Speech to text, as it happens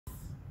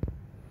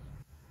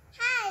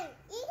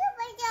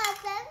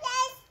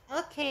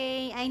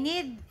Okay, I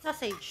need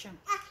sausage.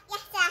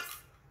 Yes, yes.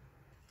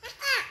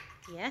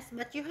 Yes,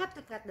 but you have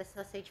to cut the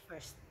sausage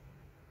first.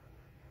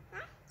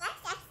 Yes,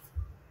 yes.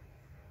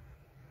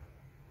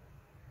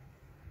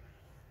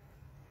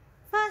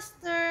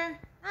 Faster!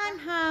 I'm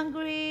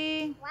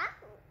hungry. Wow.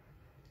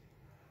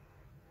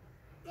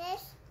 There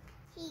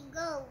he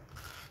go.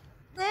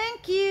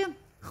 Thank you.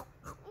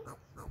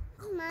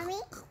 Mommy,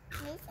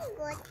 this is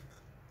good.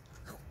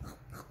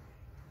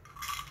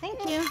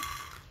 Thank you.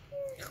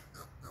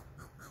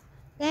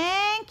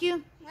 Thank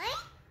you. What?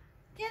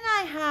 Can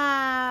I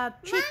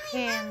have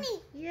chicken?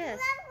 Mommy, Yes.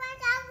 look what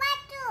I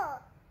want to.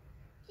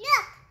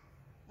 Look.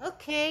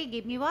 Okay,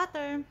 give me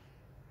water.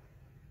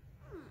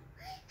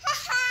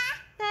 Haha.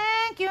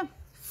 Thank you.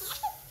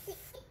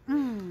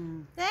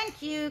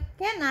 Thank you.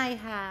 Can I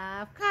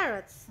have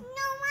carrots? No,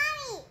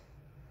 mommy.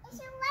 It's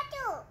a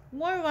water.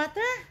 More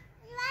water?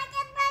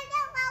 Water.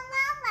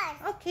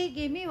 Okay,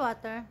 give me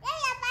water.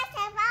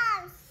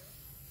 Yeah,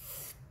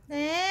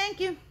 Thank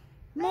you.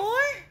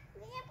 More? yeah,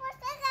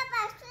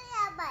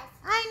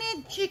 I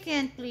need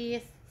chicken,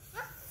 please.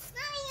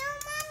 Mommy, no,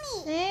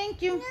 mommy.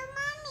 Thank you. No,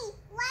 mommy.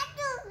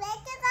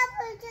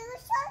 Vegetable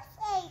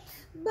sausage.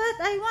 But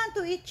I want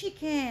to eat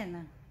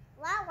chicken.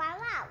 Wow.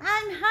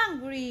 I'm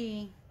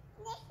hungry.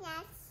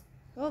 Yes.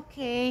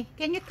 Okay,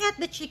 can you cut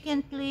the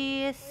chicken,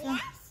 please?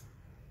 Yes.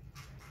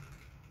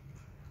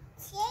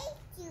 Thank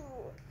you.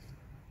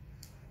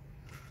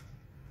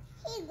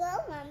 Here you go,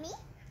 mommy.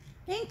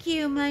 Thank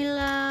you, my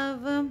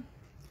love.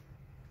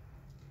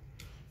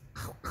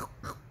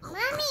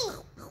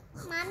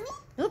 Mommy.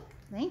 Oop,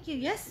 thank you,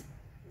 yes.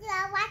 You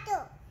have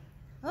water.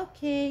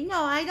 Okay,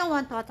 no, I don't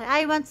want water.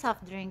 I want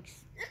soft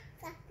drinks.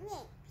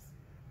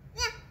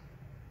 Yeah.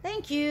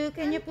 Thank you.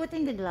 Can you put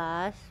in the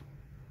glass?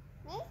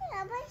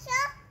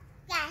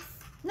 Yes.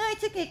 No,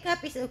 it's okay.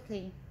 Cup is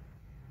okay.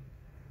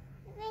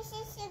 This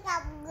is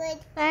good.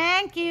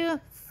 Thank you.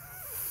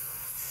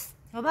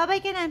 Oh, bye-bye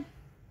ka na.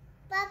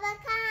 Baba,